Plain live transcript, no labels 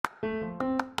Hey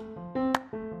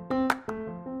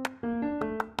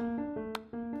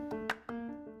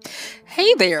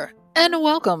there, and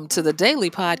welcome to the daily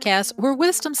podcast where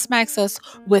wisdom smacks us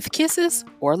with kisses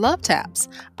or love taps.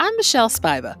 I'm Michelle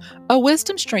Spiva, a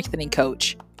wisdom strengthening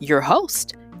coach, your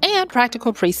host, and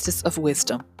practical priestess of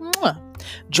wisdom. Mwah.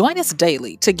 Join us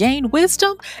daily to gain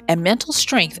wisdom and mental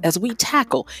strength as we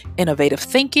tackle innovative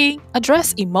thinking,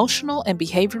 address emotional and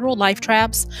behavioral life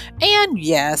traps, and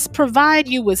yes, provide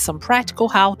you with some practical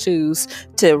how to's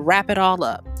to wrap it all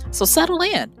up. So settle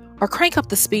in or crank up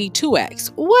the speed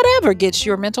 2x, whatever gets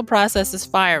your mental processes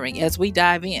firing as we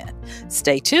dive in.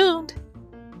 Stay tuned.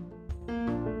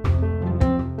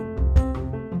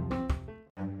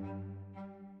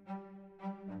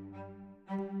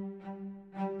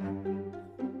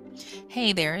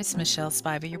 Hey there, it's Michelle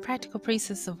Spiva, your practical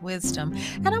priestess of wisdom,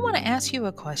 and I want to ask you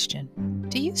a question.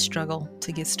 Do you struggle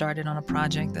to get started on a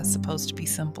project that's supposed to be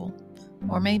simple?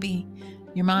 Or maybe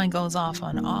your mind goes off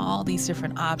on all these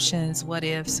different options, what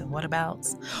ifs, and what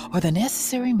abouts, or the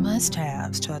necessary must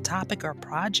haves to a topic or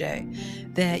project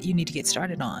that you need to get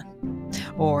started on.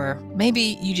 Or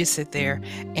maybe you just sit there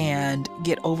and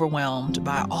get overwhelmed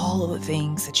by all of the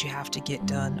things that you have to get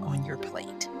done on your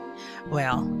plate.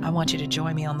 Well, I want you to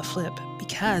join me on the flip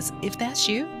because if that's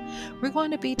you, we're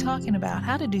going to be talking about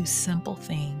how to do simple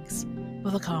things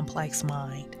with a complex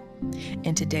mind.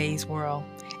 In today's world,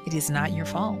 it is not your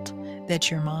fault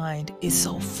that your mind is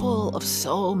so full of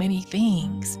so many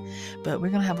things. But we're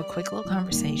going to have a quick little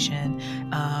conversation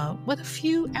with a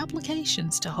few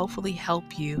applications to hopefully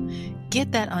help you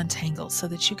get that untangled so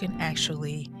that you can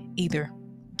actually either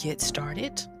get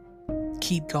started,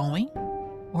 keep going,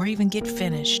 or even get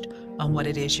finished on what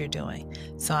it is you're doing.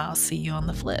 So I'll see you on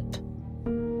the flip.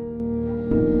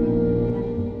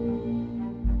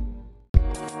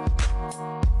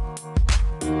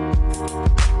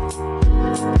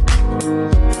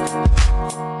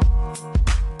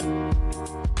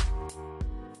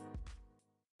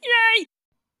 Yay!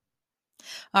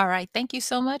 All right, thank you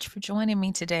so much for joining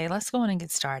me today. Let's go on and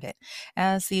get started.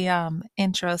 As the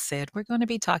intro said, we're going to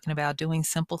be talking about doing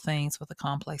simple things with a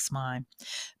complex mind.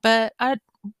 But I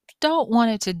don't want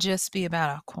it to just be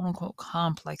about a quote unquote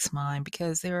complex mind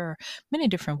because there are many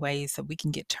different ways that we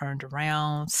can get turned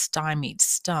around, stymied,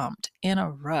 stumped, in a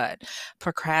rut,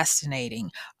 procrastinating,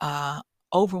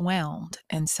 overwhelmed.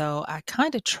 And so I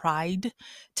kind of tried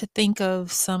to think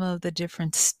of some of the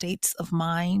different states of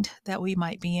mind that we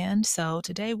might be in. So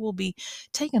today we'll be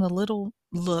taking a little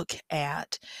look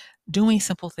at doing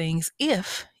simple things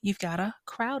if you've got a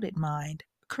crowded mind,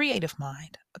 creative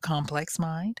mind, a complex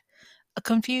mind, a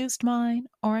confused mind,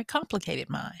 or a complicated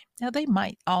mind. Now they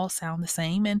might all sound the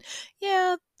same, and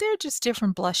yeah, they're just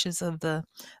different blushes of the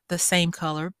same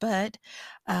color, but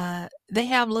they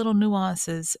have little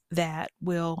nuances that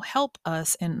will help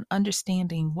us in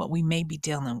understanding what we may be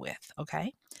dealing with.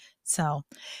 Okay, so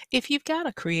if you've got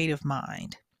a creative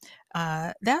mind,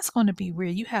 that's going to be where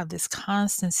you have this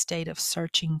constant state of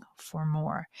searching for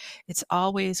more. It's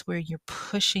always where you're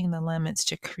pushing the limits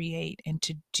to create and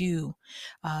to do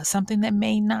something that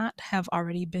may not have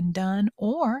already been done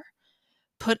or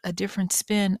put a different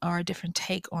spin or a different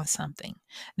take on something.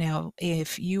 Now,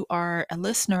 if you are a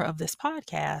listener of this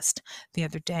podcast, the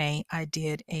other day I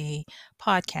did a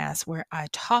podcast where I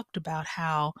talked about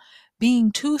how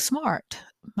being too smart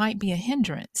might be a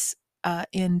hindrance.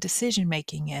 In decision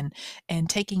making and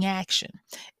taking action.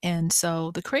 And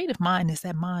so the creative mind is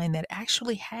that mind that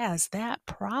actually has that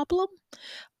problem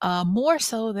more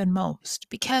so than most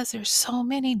because there's so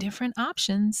many different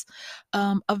options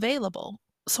available,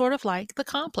 sort of like the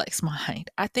complex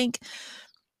mind. I think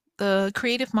the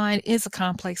creative mind is a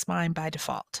complex mind by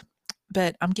default,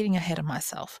 but I'm getting ahead of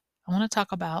myself. I want to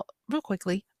talk about, real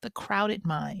quickly, the crowded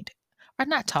mind. Or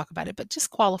not talk about it, but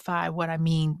just qualify what I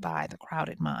mean by the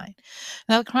crowded mind.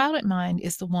 Now, the crowded mind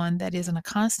is the one that is in a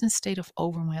constant state of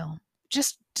overwhelm,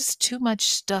 just too much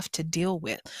stuff to deal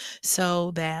with,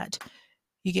 so that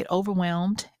you get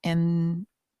overwhelmed and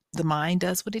the mind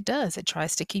does what it does. It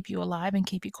tries to keep you alive and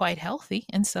keep you quite healthy.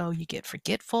 And so you get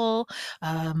forgetful.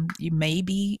 You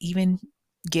maybe even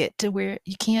get to where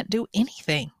you can't do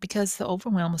anything because the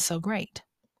overwhelm is so great.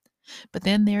 But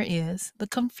then there is the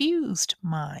confused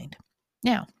mind.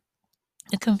 Now,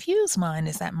 a confused mind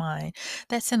is that mind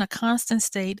that's in a constant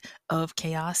state of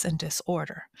chaos and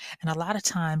disorder. And a lot of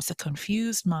times, the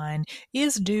confused mind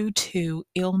is due to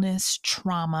illness,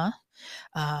 trauma,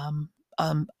 um,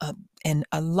 um, uh, and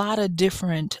a lot of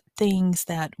different things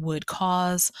that would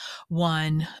cause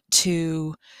one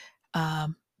to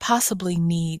possibly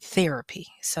need therapy.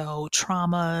 So,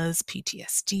 traumas,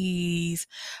 PTSDs,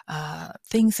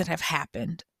 things that have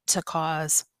happened to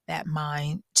cause that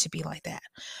mind to be like that.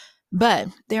 But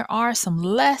there are some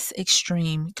less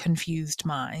extreme confused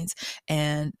minds,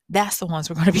 and that's the ones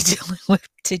we're going to be dealing with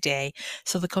today.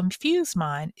 So, the confused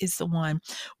mind is the one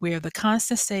where the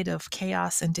constant state of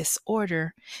chaos and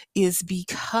disorder is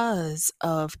because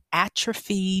of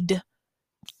atrophied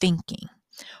thinking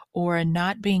or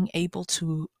not being able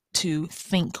to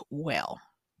think well.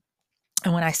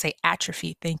 And when I say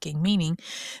atrophy thinking, meaning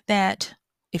that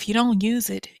if you don't use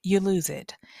it, you lose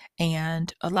it.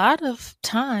 And a lot of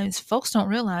times, folks don't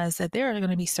realize that there are going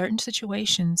to be certain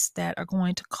situations that are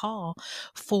going to call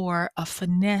for a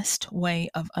finessed way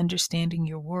of understanding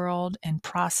your world and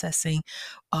processing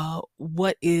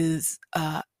what is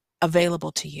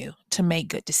available to you to make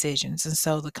good decisions. And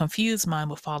so the confused mind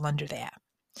will fall under that.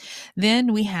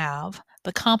 Then we have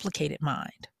the complicated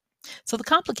mind. So the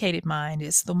complicated mind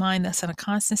is the mind that's in a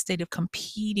constant state of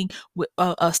competing with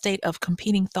a state of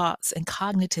competing thoughts and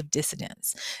cognitive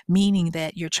dissonance, meaning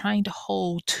that you're trying to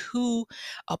hold two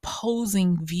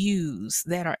opposing views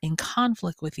that are in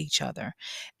conflict with each other.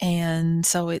 And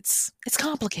so it's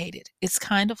complicated. It's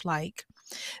kind of like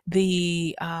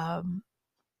the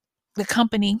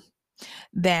company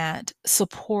that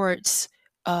supports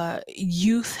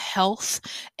youth health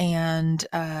and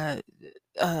uh,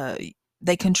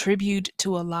 they contribute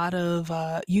to a lot of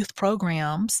youth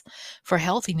programs for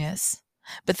healthiness,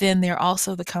 but then they're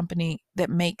also the company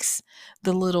that makes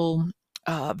the little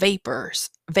vapes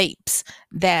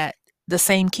that the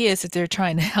same kids that they're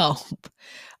trying to help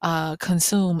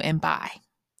consume and buy.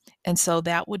 And so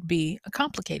that would be a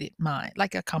complicated mind,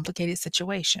 like a complicated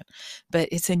situation, but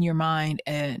it's in your mind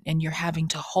and you're having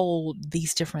to hold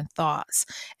these different thoughts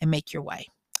and make your way.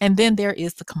 And then there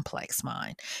is the complex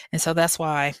mind. And so that's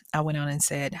why I went on and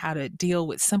said how to deal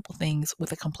with simple things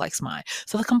with a complex mind.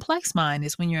 So the complex mind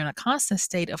is when you're in a constant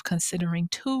state of considering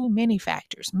too many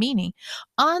factors, meaning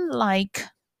unlike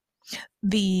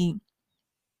the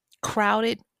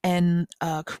crowded and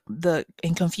the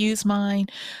and confused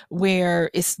mind where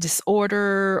it's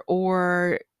disorder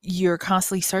or you're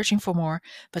constantly searching for more,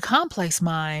 the complex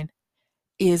mind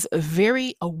is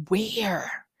very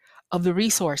aware of the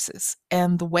resources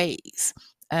and the ways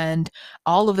and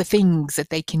all of the things that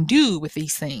they can do with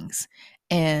these things.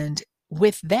 And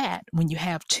with that, when you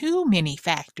have too many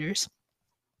factors,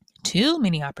 too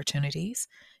many opportunities,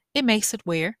 it makes it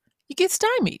where you get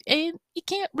stymied and you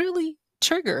can't really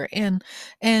trigger and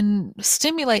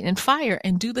stimulate and fire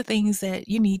and do the things that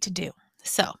you need to do.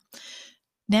 So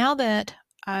now that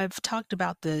I've talked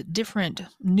about the different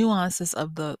nuances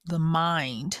of the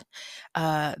mind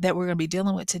that we're going to be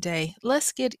dealing with today,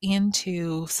 let's get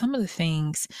into some of the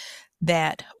things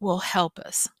that will help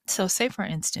us. So, say for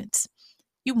instance,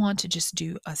 you want to just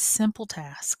do a simple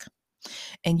task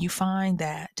and you find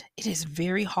that it is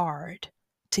very hard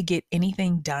to get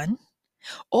anything done,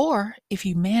 or if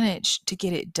you manage to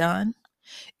get it done,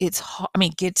 it's hard, I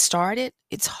mean, get started,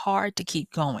 it's hard to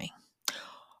keep going,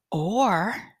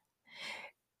 or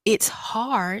it's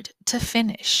hard to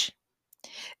finish.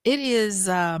 It is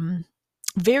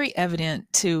very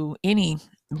evident to any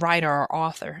writer or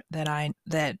author that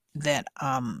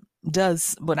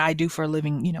does what I do for a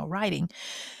living, writing,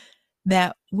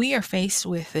 that we are faced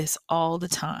with this all the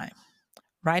time.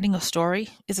 Writing a story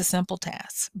is a simple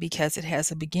task because it has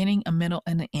a beginning, a middle,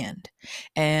 and an end.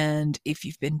 And if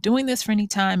you've been doing this for any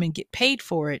time and get paid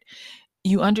for it,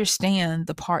 you understand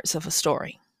the parts of a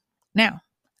story. Now,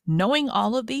 knowing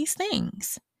all of these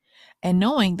things and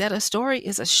knowing that a story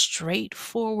is a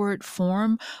straightforward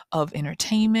form of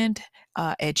entertainment,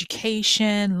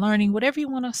 education, learning, whatever you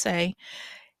want to say,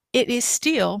 it is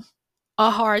still a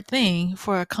hard thing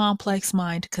for a complex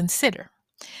mind to consider.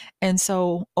 And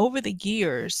so over the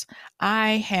years,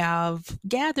 I have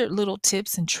gathered little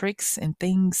tips and tricks and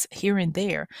things here and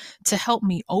there to help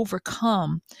me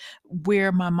overcome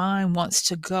where my mind wants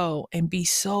to go and be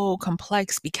so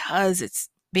complex because it's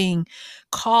being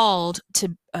called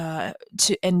to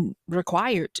and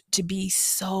required to be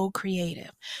so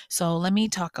creative. So let me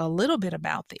talk a little bit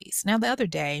about these. Now, the other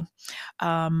day,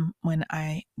 when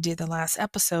I did the last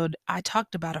episode, I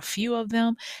talked about a few of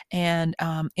them. And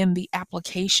in the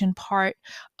application part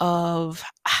of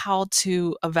how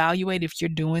to evaluate if you're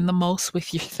doing the most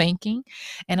with your thinking.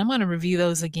 And I'm going to review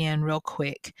those again real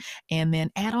quick and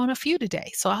then add on a few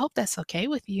today. So I hope that's okay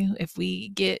with you if we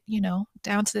get,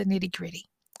 down to the nitty gritty.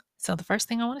 So the first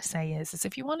thing I want to say is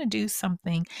if you want to do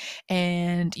something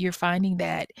and you're finding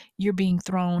that you're being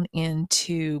thrown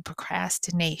into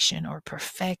procrastination or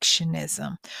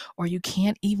perfectionism, or you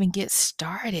can't even get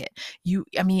started,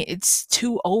 it's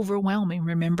too overwhelming.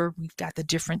 Remember, we've got the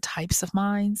different types of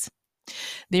minds.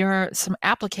 There are some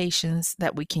applications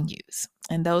that we can use,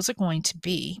 and those are going to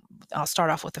be, I'll start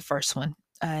off with the first one,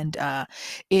 and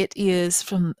it is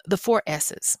from the four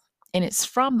S's. And it's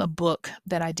from the book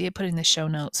that I did put in the show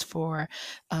notes for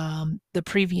the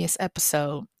previous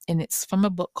episode. And it's from a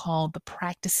book called The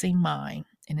Practicing Mind,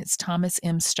 and it's Thomas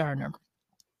M. Sterner.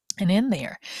 And in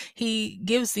there, he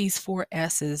gives these four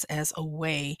S's as a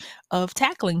way of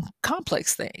tackling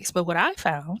complex things. But what I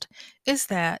found is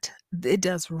that it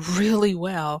does really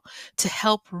well to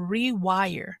help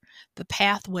rewire the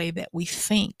pathway that we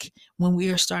think when we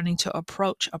are starting to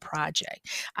approach a project.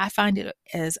 I find it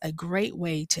as a great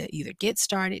way to either get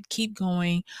started, keep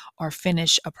going, or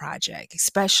finish a project,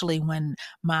 especially when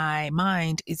my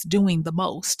mind is doing the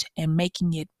most and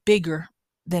making it bigger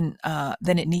than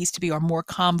it needs to be, or more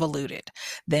convoluted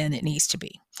than it needs to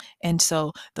be. And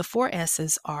so the four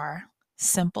S's are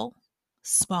simple,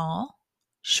 small,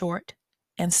 short,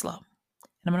 and slow.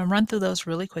 And I'm going to run through those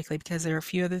really quickly because there are a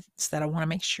few others that I want to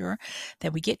make sure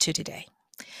that we get to today.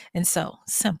 And so,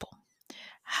 simple.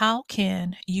 How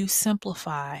can you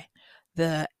simplify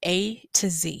the A to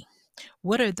Z?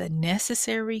 What are the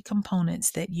necessary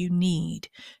components that you need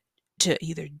to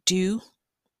either do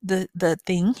the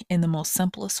thing in the most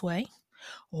simplest way,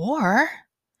 or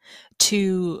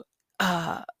to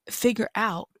figure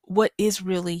out what is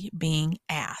really being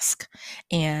asked?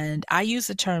 And I use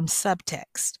the term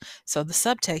subtext. So the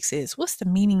subtext is, what's the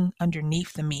meaning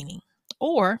underneath the meaning?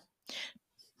 Or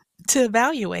to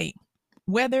evaluate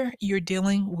whether you're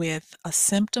dealing with a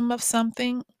symptom of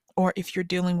something or if you're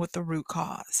dealing with the root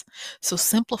cause. So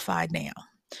simplify now.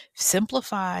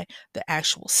 Simplify the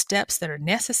actual steps that are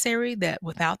necessary, that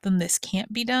without them this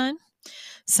can't be done.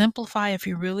 Simplify if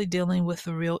you're really dealing with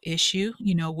the real issue.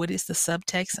 What is the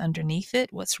subtext underneath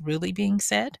it? What's really being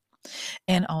said?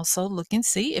 And also look and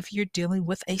see if you're dealing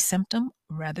with a symptom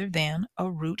rather than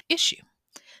a root issue.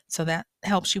 So that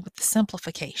helps you with the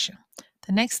simplification.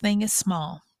 The next thing is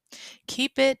small.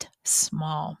 Keep it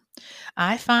small.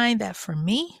 I find that for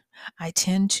me, I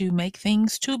tend to make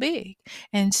things too big.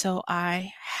 And so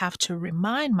I have to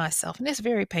remind myself, and it's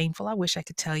very painful. I wish I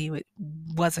could tell you it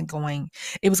was going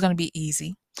to be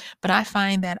easy. But I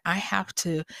find that I have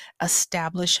to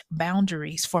establish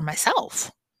boundaries for myself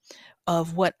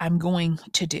of what I'm going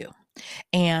to do.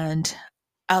 And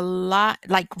a lot,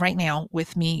 like right now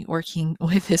with me working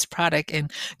with this product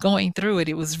and going through it,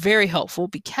 it was very helpful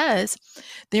because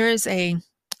there is a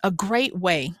great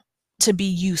way to be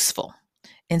useful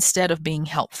instead of being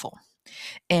helpful.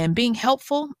 And being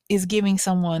helpful is giving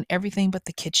someone everything but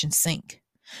the kitchen sink.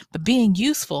 But being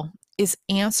useful is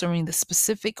answering the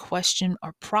specific question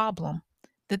or problem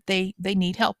that they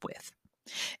need help with.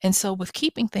 And so with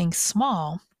keeping things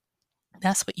small,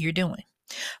 that's what you're doing.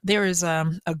 There is a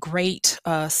great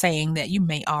saying that you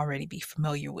may already be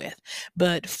familiar with,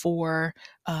 but for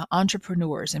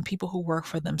entrepreneurs and people who work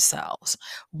for themselves,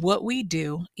 what we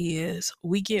do is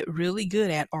we get really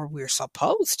good at, or we're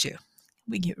supposed to,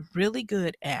 we get really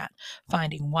good at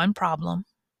finding one problem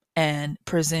and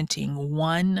presenting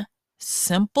one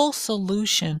simple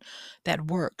solution that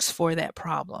works for that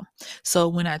problem. So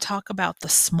when I talk about the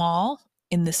small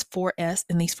in these four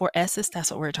S's,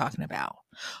 that's what we're talking about.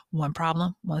 One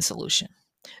problem, one solution.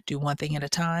 Do one thing at a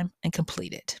time and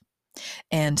complete it.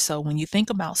 And so when you think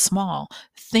about small,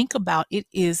 think about it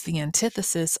is the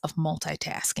antithesis of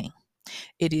multitasking.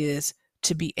 It is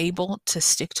to be able to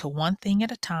stick to one thing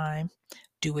at a time,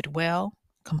 do it well,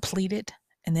 complete it,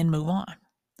 and then move on.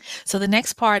 So the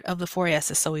next part of the four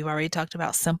S's, so we've already talked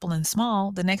about simple and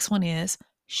small. The next one is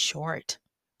short.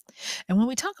 And when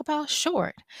we talk about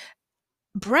short,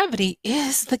 brevity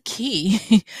is the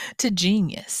key to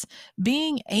genius.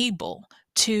 Being able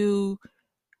to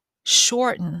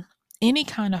shorten any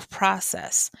kind of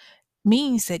process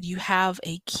means that you have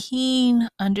a keen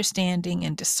understanding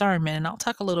and discernment. And I'll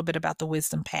talk a little bit about the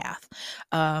wisdom path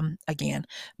again,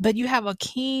 but you have a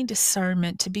keen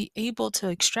discernment to be able to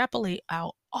extrapolate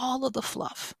out all of the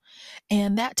fluff.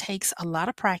 And that takes a lot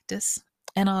of practice.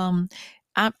 And I'm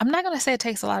not going to say it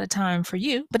takes a lot of time for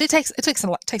you, but it takes a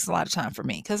lot of time for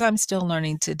me because I'm still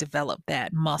learning to develop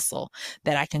that muscle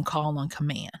that I can call on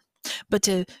command. But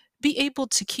to be able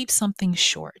to keep something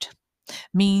short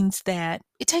means that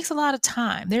it takes a lot of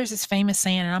time. There's this famous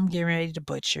saying, and I'm getting ready to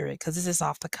butcher it because this is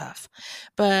off the cuff,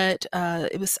 but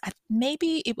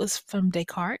maybe it was from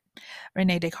Descartes,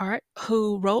 Rene Descartes,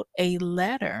 who wrote a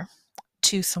letter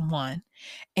to someone,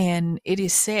 and it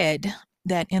is said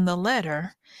that in the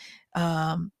letter,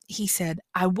 he said,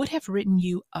 "I would have written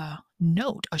you a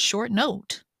note, a short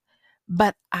note,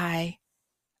 but I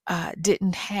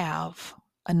didn't have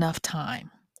enough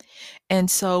time." And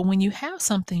so when you have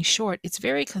something short, it's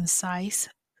very concise,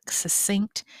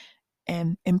 succinct,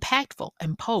 and impactful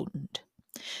and potent.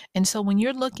 And so when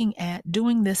you're looking at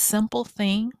doing this simple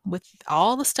thing with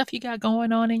all the stuff you got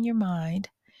going on in your mind,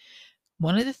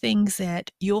 one of the things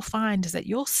that you'll find is that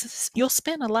you'll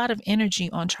spend a lot of energy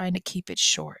on trying to keep it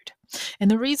short. And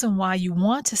the reason why you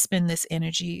want to spend this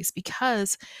energy is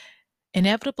because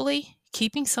inevitably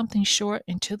keeping something short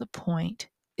and to the point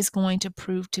is going to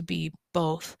prove to be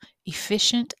both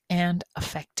efficient and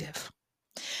effective.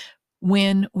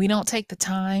 When we don't take the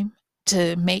time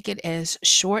to make it as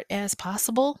short as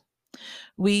possible,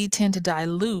 we tend to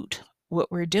dilute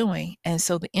what we're doing. And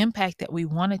so the impact that we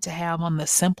wanted to have on the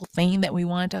simple thing that we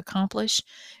wanted to accomplish,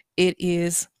 it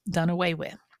is done away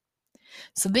with.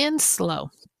 So then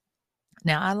slow.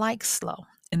 Now I like slow.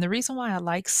 And the reason why I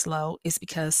like slow is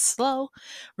because slow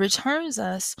returns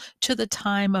us to the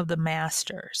time of the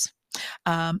masters.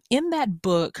 In that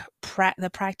book, The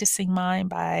Practicing Mind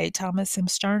by Thomas M.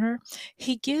 Sterner,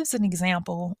 he gives an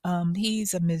example.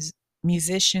 He's a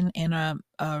musician and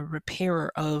a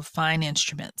repairer of fine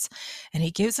instruments. And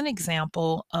he gives an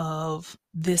example of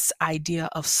this idea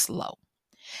of slow.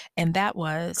 And that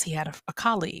was he had a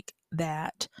colleague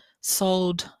that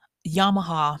sold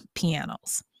Yamaha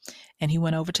pianos. And he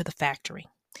went over to the factory.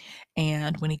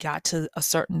 And when he got to a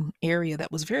certain area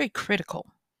that was very critical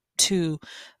to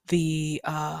the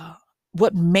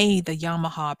what made the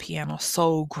Yamaha piano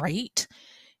so great,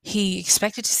 he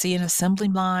expected to see an assembly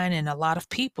line and a lot of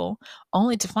people,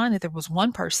 only to find that there was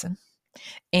one person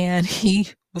and he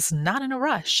was not in a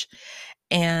rush.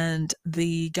 And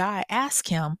the guy asked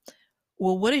him,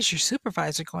 well, what is your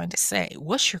supervisor going to say?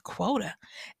 What's your quota?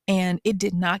 And it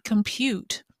did not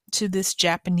compute to this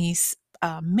Japanese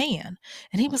man.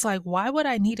 And he was like, why would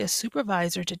I need a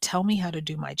supervisor to tell me how to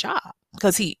do my job?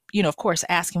 Because he, of course,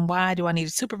 asked him, why do I need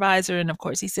a supervisor? And of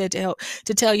course, he said to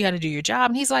tell you how to do your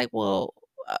job. And he's like, well,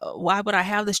 why would I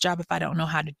have this job if I don't know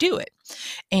how to do it?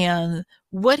 And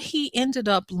what he ended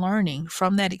up learning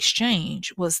from that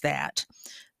exchange was that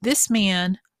this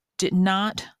man did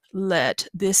not let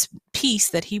this piece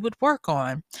that he would work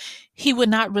on, he would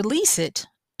not release it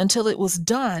until it was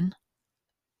done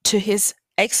to his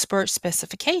expert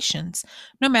specifications,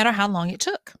 no matter how long it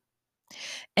took.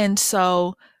 And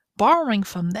so, borrowing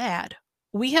from that,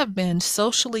 we have been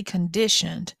socially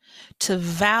conditioned to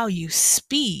value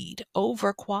speed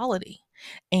over quality.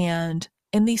 And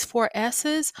in these four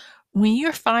S's, when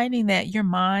you're finding that your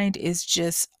mind is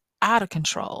just out of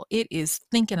control, it is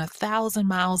thinking 1,000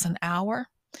 miles an hour,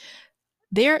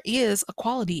 there is a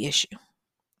quality issue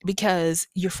because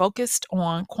you're focused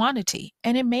on quantity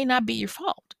and it may not be your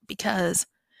fault because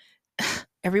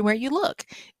everywhere you look,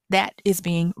 that is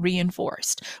being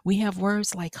reinforced. We have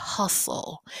words like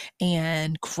hustle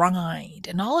and grind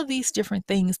and all of these different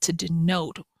things to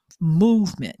denote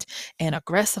movement and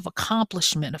aggressive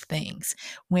accomplishment of things,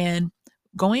 when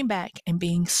going back and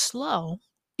being slow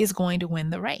is going to win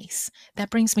the race. That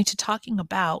brings me to talking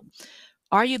about,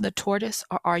 are you the tortoise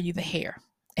or are you the hare?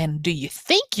 And do you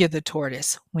think you're the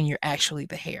tortoise when you're actually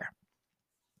the hare?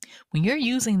 When you're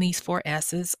using these four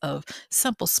S's of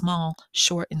simple, small,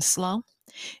 short, and slow,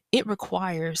 it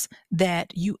requires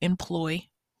that you employ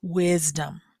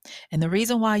wisdom. And the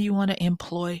reason why you want to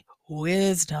employ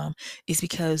wisdom is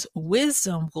because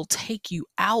wisdom will take you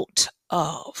out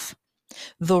of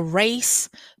the race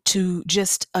to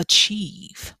just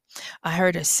achieve. I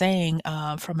heard a saying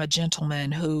from a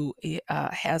gentleman who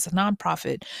has a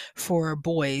nonprofit for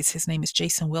boys. His name is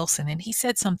Jason Wilson, and he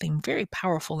said something very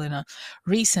powerful in a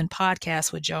recent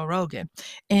podcast with Joe Rogan.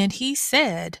 And he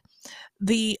said,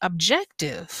 the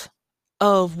objective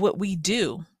of what we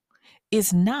do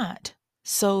is not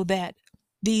so that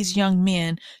these young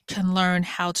men can learn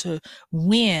how to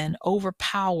win,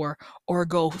 overpower, or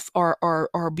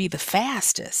or be the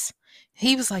fastest.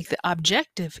 He was like, the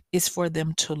objective is for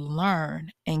them to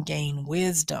learn and gain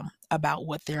wisdom about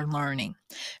what they're learning.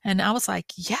 And I was like,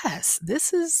 yes,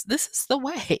 this is the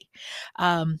way.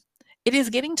 Um, it is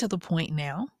getting to the point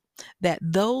now that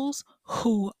those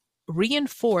who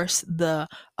reinforce the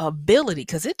ability,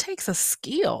 because it takes a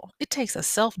skill, it takes a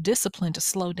self-discipline to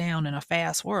slow down in a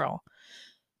fast world.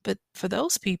 But for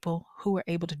those people who are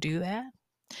able to do that,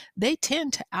 they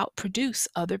tend to outproduce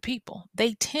other people.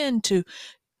 They tend to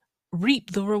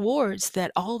reap the rewards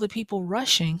that all the people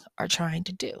rushing are trying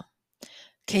to do.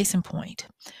 Case in point,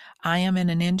 I am in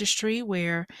an industry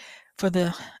where for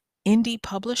the indie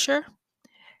publisher,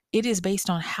 it is based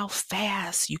on how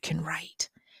fast you can write,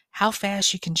 how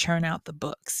fast you can churn out the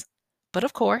books. But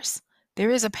of course,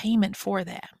 there is a payment for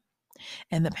that.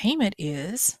 And the payment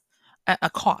is a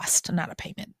cost, not a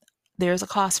payment. there's a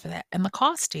cost for that. And the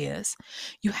cost is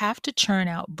you have to churn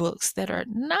out books that are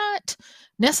not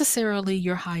necessarily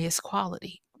your highest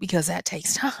quality because that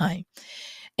takes time.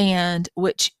 And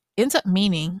which ends up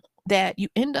meaning that you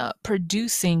end up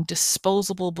producing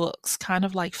disposable books, kind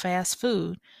of like fast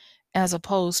food, as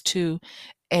opposed to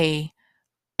a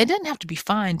it doesn't have to be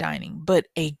fine dining, but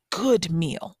a good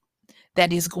meal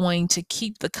that is going to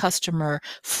keep the customer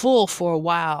full for a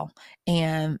while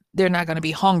and they're not going to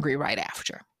be hungry right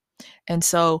after. And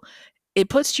so it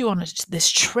puts you on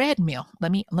this treadmill.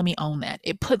 Let me own that.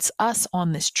 It puts us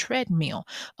on this treadmill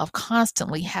of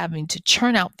constantly having to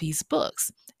churn out these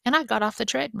books. And I got off the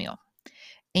treadmill.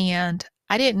 And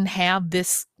I didn't have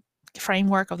this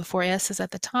framework of the four S's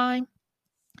at the time,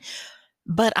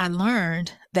 but I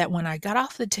learned that when I got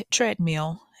off the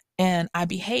treadmill and I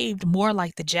behaved more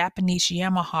like the Japanese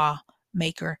Yamaha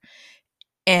maker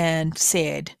and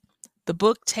said, the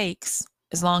book takes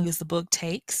as long as the book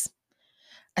takes,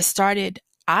 I started,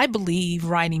 I believe,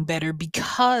 writing better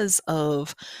because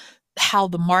of how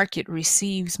the market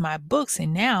receives my books.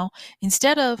 And now,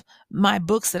 instead of my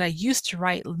books that I used to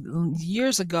write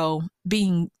years ago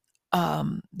being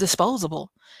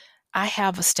disposable, I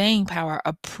have a staying power,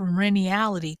 a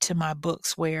perenniality to my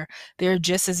books where they're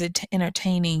just as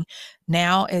entertaining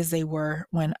now as they were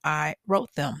when I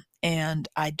wrote them. And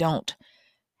I don't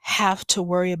have to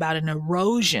worry about an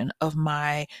erosion of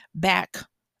my back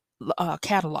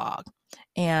catalog.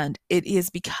 And it is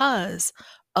because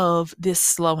of this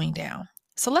slowing down.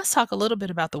 So let's talk a little bit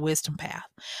about the wisdom path.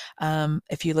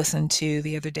 If you listen to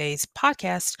the other day's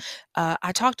podcast,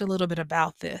 I talked a little bit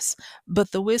about this.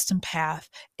 But the wisdom path,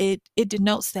 it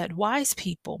denotes that wise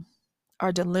people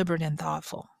are deliberate and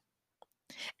thoughtful.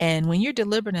 And when you're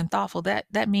deliberate and thoughtful,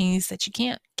 that means that you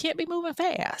can't be moving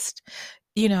fast.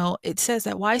 You know, it says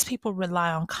that wise people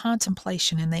rely on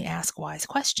contemplation and they ask wise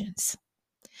questions.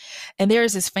 And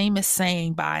there's this famous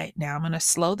saying by, now I'm going to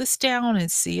slow this down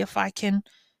and see if I can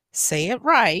say it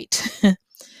right.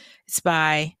 It's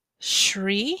by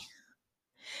Sri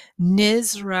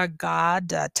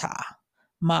Nisargadatta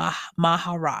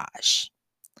Maharaj.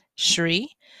 Sri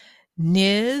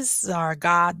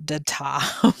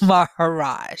Nisargadatta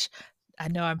Maharaj. I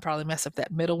know I'm probably mess up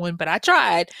that middle one, but I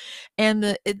tried. And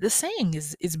the saying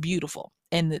is beautiful.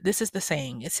 And this is the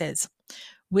saying. It says,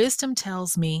 wisdom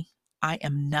tells me I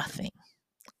am nothing.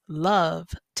 Love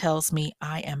tells me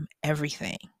I am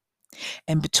everything.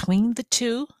 And between the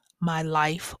two, my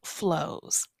life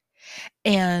flows.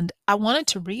 And I wanted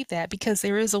to read that because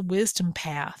there is a wisdom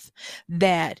path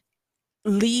that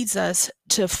leads us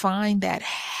to find that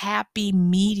happy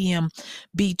medium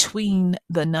between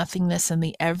the nothingness and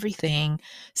the everything,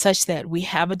 such that we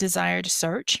have a desire to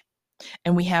search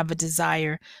and we have a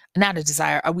desire, not a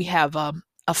desire, we have a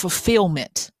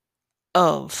fulfillment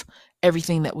of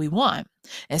everything that we want.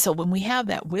 And so when we have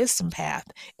that wisdom path,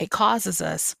 it causes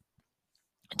us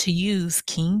to use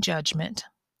keen judgment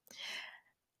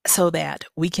so that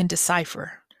we can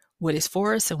decipher what is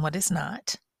for us and what is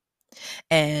not.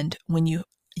 And when you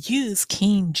use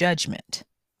keen judgment,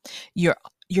 you're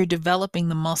developing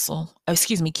the muscle,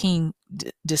 keen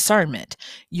discernment.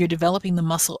 You're developing the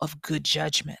muscle of good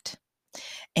judgment.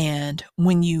 And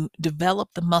when you develop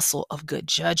the muscle of good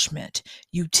judgment,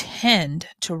 you tend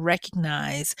to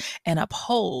recognize and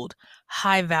uphold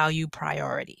high value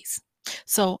priorities.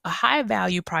 So, a high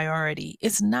value priority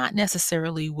is not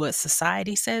necessarily what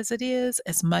society says it is,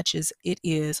 as much as it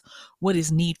is what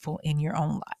is needful in your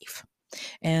own life.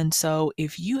 And so,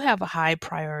 if you have a high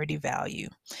value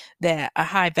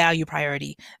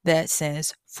priority that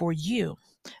says for you,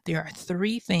 there are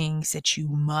three things that you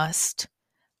must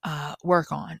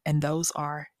work on, and those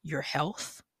are your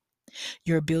health,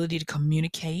 your ability to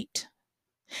communicate,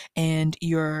 and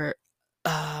your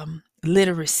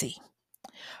literacy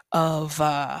of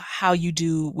how you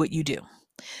do what you do.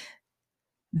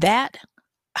 That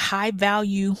high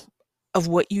value of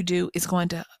what you do is going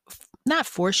to not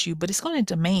force you, but it's going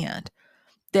to demand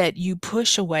that you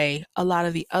push away a lot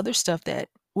of the other stuff that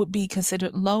would be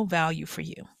considered low value for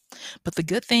you. But the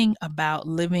good thing about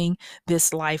living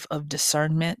this life of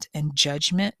discernment and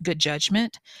judgment, good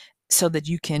judgment, so that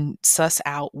you can suss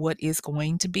out what is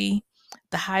going to be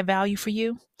the high value for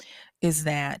you, is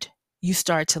that you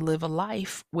start to live a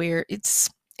life where it's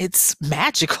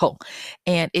magical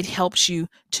and it helps you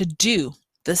to do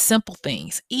the simple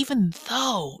things, even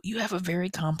though you have a very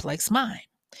complex mind.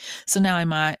 So now in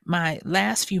my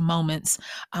last few moments,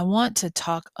 I want to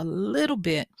talk a little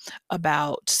bit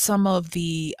about some of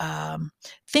the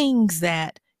things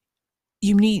that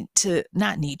you need to,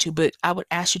 not need to, but I would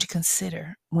ask you to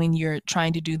consider when you're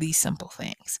trying to do these simple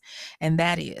things. And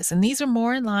these are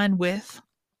more in line with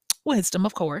wisdom,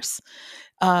 of course.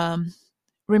 Um,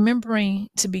 Remembering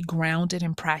to be grounded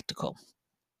and practical,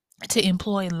 to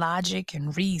employ logic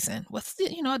and reason with,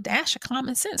 a dash of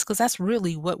common sense, because that's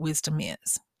really what wisdom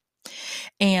is.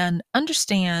 And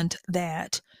understand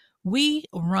that we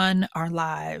run our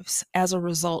lives as a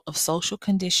result of social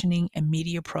conditioning and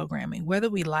media programming, whether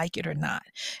we like it or not.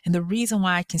 And the reason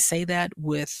why I can say that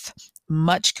with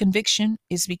much conviction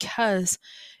is because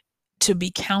to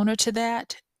be counter to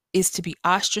that is to be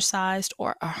ostracized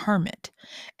or a hermit.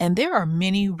 And there are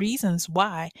many reasons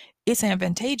why it's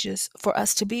advantageous for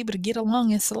us to be able to get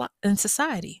along in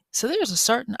society. So there's a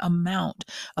certain amount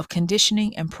of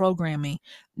conditioning and programming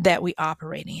that we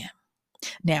operate in.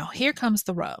 Now, here comes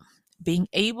the rub: being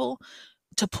able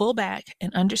to pull back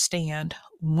and understand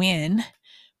when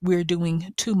we're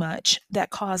doing too much that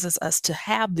causes us to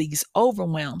have these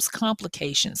overwhelms,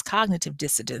 complications, cognitive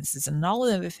dissonances, and all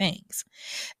the other things.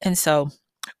 And so,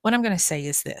 what I'm going to say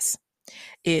is this: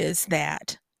 is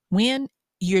that when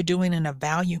you're doing an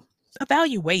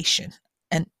evaluation,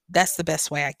 and that's the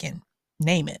best way I can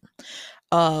name it,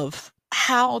 of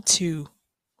how to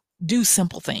do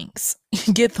simple things,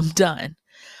 get them done,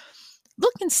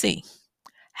 look and see,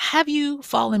 have you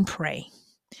fallen prey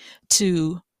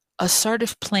to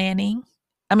assertive planning?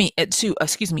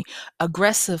 Excuse me,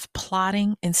 aggressive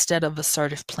plotting instead of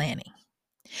assertive planning?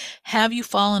 Have you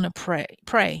fallen a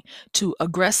prey to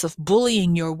aggressive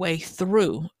bullying your way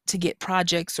through to get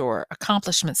projects or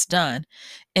accomplishments done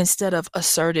instead of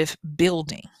assertive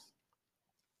building?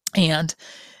 And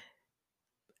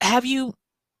have you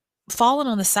fallen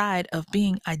on the side of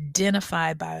being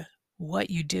identified by what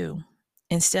you do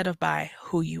instead of by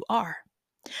who you are?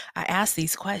 I ask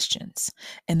these questions.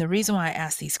 And the reason why I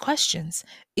ask these questions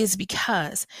is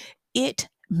because it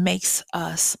makes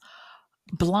us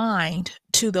blind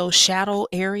to those shadow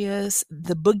areas,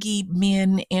 the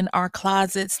boogeymen in our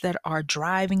closets that are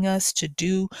driving us to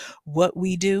do what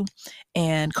we do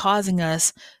and causing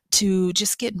us to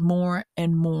just get more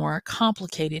and more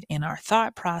complicated in our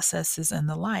thought processes and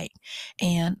the like.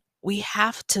 And we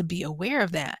have to be aware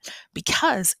of that,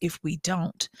 because if we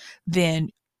don't, then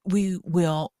we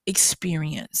will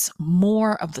experience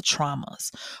more of the traumas,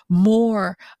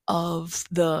 more of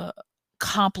the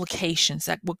complications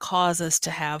that would cause us to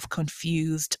have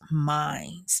confused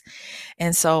minds.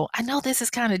 And so I know this is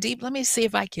kind of deep. Let me see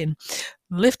if I can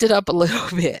lift it up a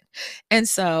little bit. And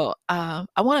so I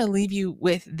want to leave you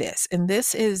with this. And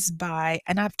this is by,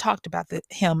 and I've talked about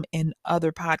him in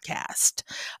other podcasts,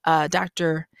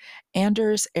 Dr.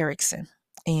 Anders Ericsson.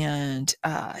 And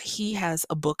he has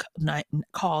a book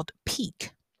called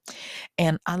Peak.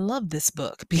 And I love this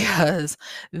book because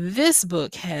this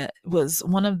book was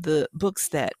one of the books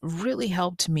that really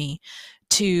helped me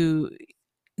to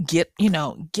get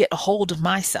a hold of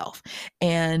myself.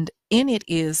 And in it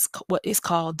is what is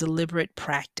called deliberate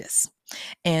practice.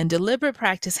 And deliberate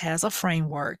practice has a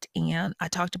framework, and I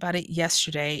talked about it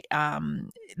yesterday.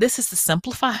 This is the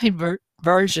simplified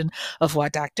version of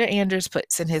what Dr. Anders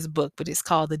puts in his book, but it's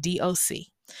called the DOC: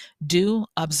 do,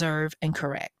 observe, and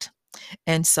correct.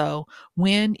 And so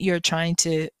when you're trying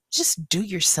to just do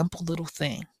your simple little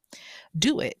thing,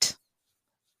 do it.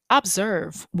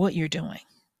 Observe what you're doing.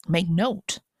 Make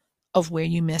note of where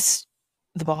you missed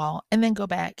the ball and then go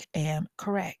back and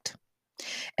correct.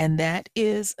 And that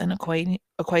is an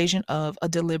equation of a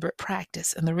deliberate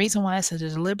practice. And the reason why it's a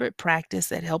deliberate practice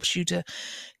that helps you to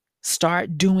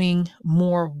start doing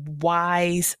more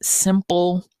wise,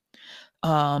 simple,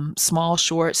 small,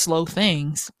 short, slow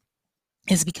things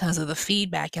is because of the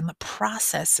feedback and the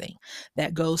processing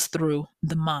that goes through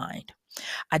the mind.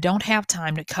 I don't have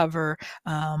time to cover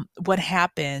what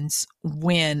happens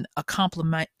when a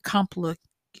complicated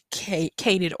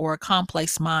or a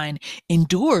complex mind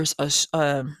endures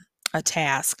a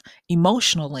task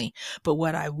emotionally. But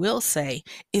what I will say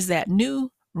is that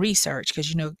new research,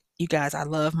 because you guys, I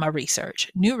love my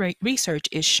research. New research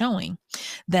is showing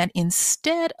that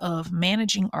instead of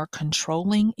managing or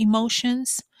controlling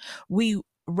emotions, we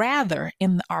rather,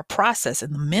 in our process,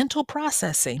 in the mental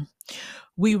processing,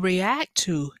 we react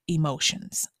to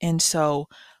emotions. And so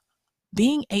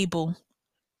being able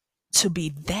to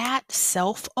be that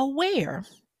self-aware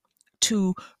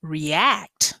to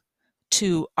react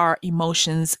to our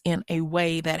emotions in a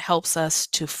way that helps us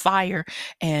to fire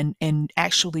and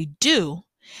actually do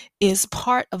is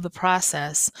part of the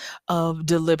process of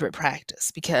deliberate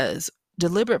practice, because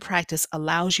deliberate practice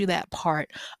allows you that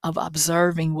part of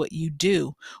observing what you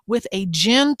do with a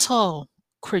gentle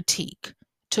critique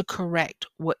to correct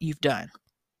what you've done.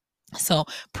 So,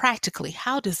 practically,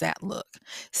 how does that look?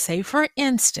 Say, for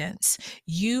instance,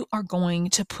 you are going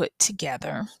to put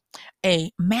together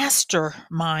a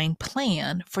mastermind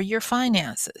plan for your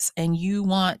finances and your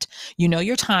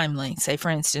timeline. Say, for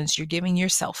instance, you're giving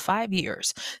yourself 5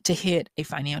 years to hit a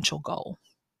financial goal.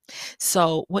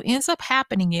 So what ends up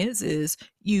happening is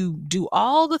you do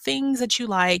all the things that you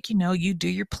like, you do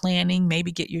your planning,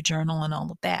 maybe get your journal and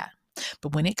all of that.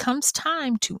 But when it comes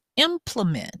time to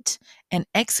implement and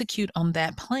execute on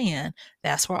that plan,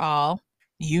 that's where all,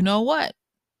 you know what,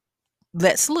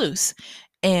 lets loose.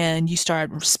 And you start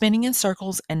spinning in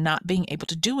circles and not being able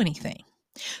to do anything.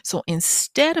 So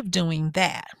instead of doing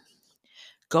that,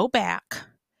 go back.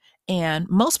 And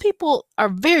most people are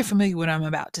very familiar with what I'm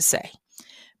about to say.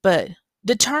 But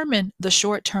determine the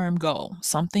short-term goal,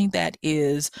 something that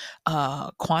is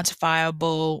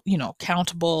quantifiable,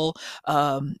 countable,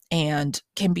 and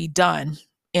can be done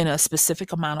in a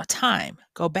specific amount of time.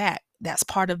 Go back. That's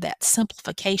part of that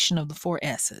simplification of the 4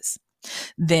 S's.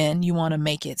 Then you want to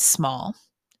make it small,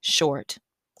 short,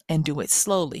 and do it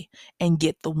slowly and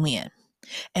get the win.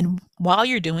 And while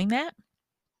you're doing that,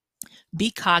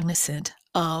 be cognizant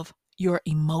of your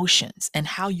emotions and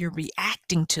how you're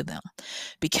reacting to them,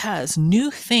 because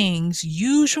new things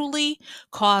usually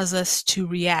cause us to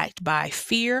react by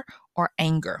fear or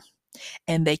anger,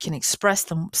 and they can express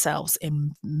themselves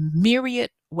in myriad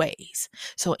ways.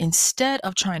 So instead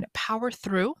of trying to power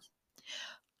through,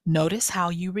 notice how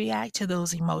you react to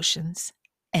those emotions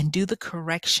and do the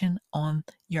correction on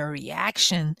your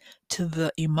reaction to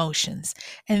the emotions.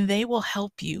 And they will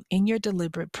help you in your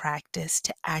deliberate practice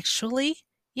to actually,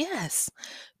 yes,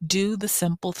 do the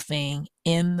simple thing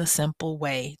in the simple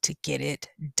way to get it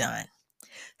done.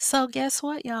 So, guess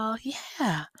what, y'all?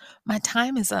 Yeah, my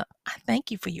time is up. I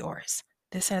thank you for yours.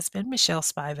 This has been Michelle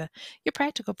Spiva, your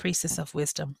practical priestess of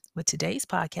wisdom, with today's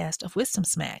podcast of Wisdom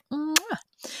Smack. Mwah!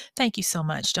 Thank you so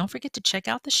much. Don't forget to check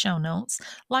out the show notes,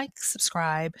 like,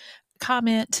 subscribe,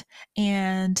 comment,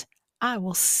 and I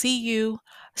will see you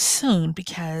soon,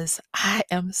 because I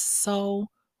am so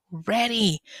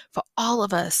ready for all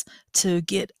of us to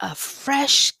get a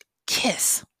fresh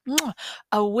kiss,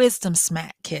 a wisdom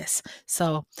smack kiss.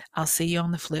 So I'll see you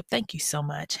on the flip. Thank you so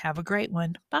much. Have a great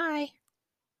one. Bye.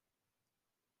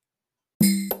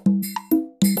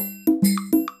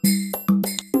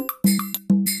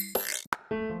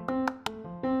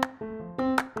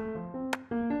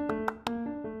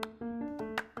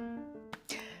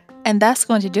 And that's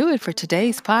going to do it for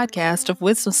today's podcast of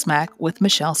Wisdom Smack with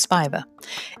Michelle Spiva.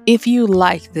 If you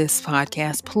like this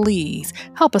podcast, please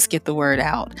help us get the word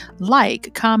out.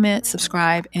 Like, comment,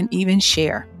 subscribe, and even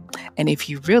share. And if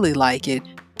you really like it,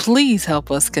 please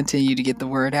help us continue to get the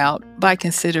word out by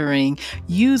considering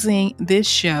using this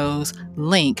show's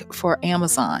link for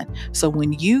Amazon. So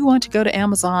when you want to go to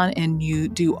Amazon and you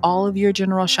do all of your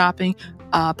general shopping,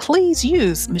 please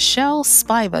use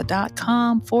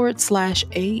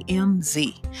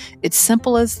michellespiva.com/AMZ. It's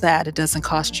simple as that. It doesn't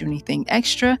cost you anything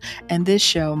extra, and this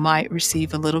show might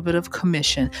receive a little bit of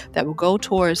commission that will go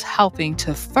towards helping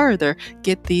to further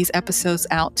get these episodes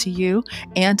out to you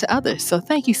and to others. So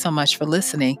thank you so much for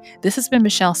listening. This has been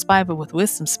Michelle Spiva with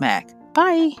Wisdom Smack.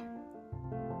 Bye.